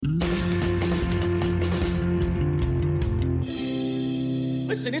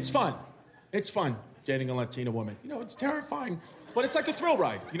Listen, it's fun. It's fun dating a Latina woman. You know, it's terrifying, but it's like a thrill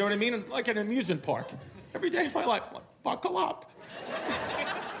ride. You know what I mean? Like an amusement park. Every day of my life, I'm like, buckle up.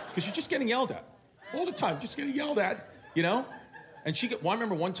 Because you're just getting yelled at. All the time, just getting yelled at, you know? And I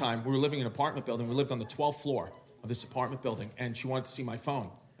remember one time, we were living in an apartment building. We lived on the 12th floor of this apartment building, and she wanted to see my phone.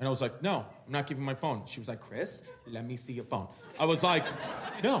 And I was like, no, I'm not giving my phone. She was like, Chris, let me see your phone. I was like,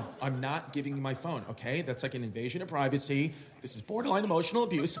 no, I'm not giving you my phone, okay? That's like an invasion of privacy. This is borderline emotional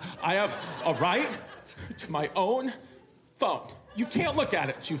abuse. I have a right to my own phone. You can't look at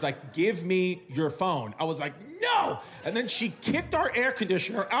it. She was like, give me your phone. I was like, no! And then she kicked our air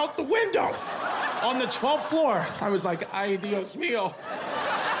conditioner out the window on the 12th floor. I was like, ay, Dios mío.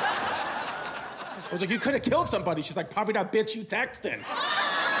 I was like, you could have killed somebody. She's like, probably that bitch you texting.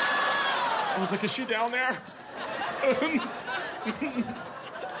 I was like, is she down there?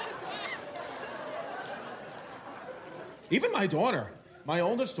 Even my daughter, my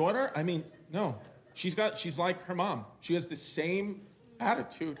oldest daughter, I mean, no. She's like her mom. She has the same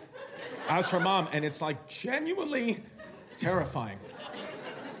attitude as her mom, and it's like genuinely terrifying.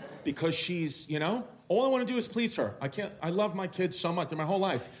 Because she's, you know, all I want to do is please her. I love my kids so much in my whole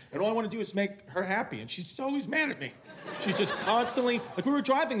life, and all I want to do is make her happy, and she's always mad at me. She's just constantly, like we were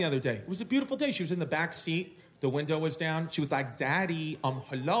driving the other day. It was a beautiful day. She was in the back seat. The window was down. She was like, Daddy,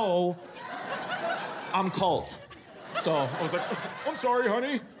 hello. I'm cold. So I was like, I'm sorry,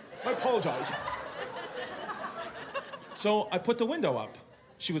 honey. I apologize. So I put the window up.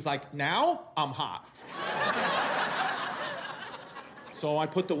 She was like, now I'm hot. So I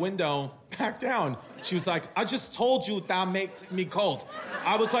put the window back down. She was like, I just told you that makes me cold.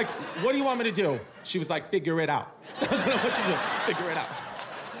 I was like, what do you want me to do? She was like, figure it out. That's what I want you to do. Figure it out.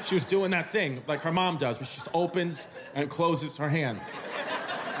 She was doing that thing like her mom does, where she just opens and closes her hand.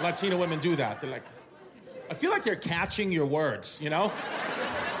 Latina women do that. They're like, I feel like they're catching your words, you know?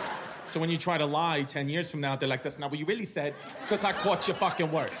 So when you try to lie 10 years from now, they're like, that's not what you really said, because I caught your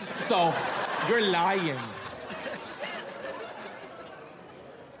fucking word. So you're lying.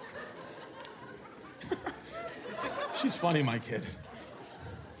 She's funny, my kid.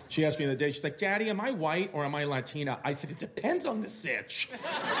 She asked me the other day, she's like, Daddy, am I white or am I Latina? I said, it depends on the sitch.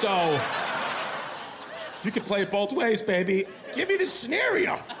 So you can play it both ways, baby. Give me the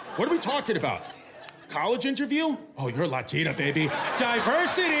scenario. What are we talking about? College interview? Oh, you're Latina, baby.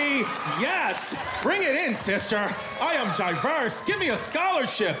 Diversity, yes. Bring it in, sister. I am diverse. Give me a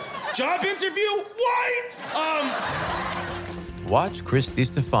scholarship. Job interview? White? Watch Chris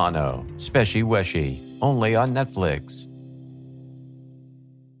Distefano, Speshy Weshy, only on Netflix.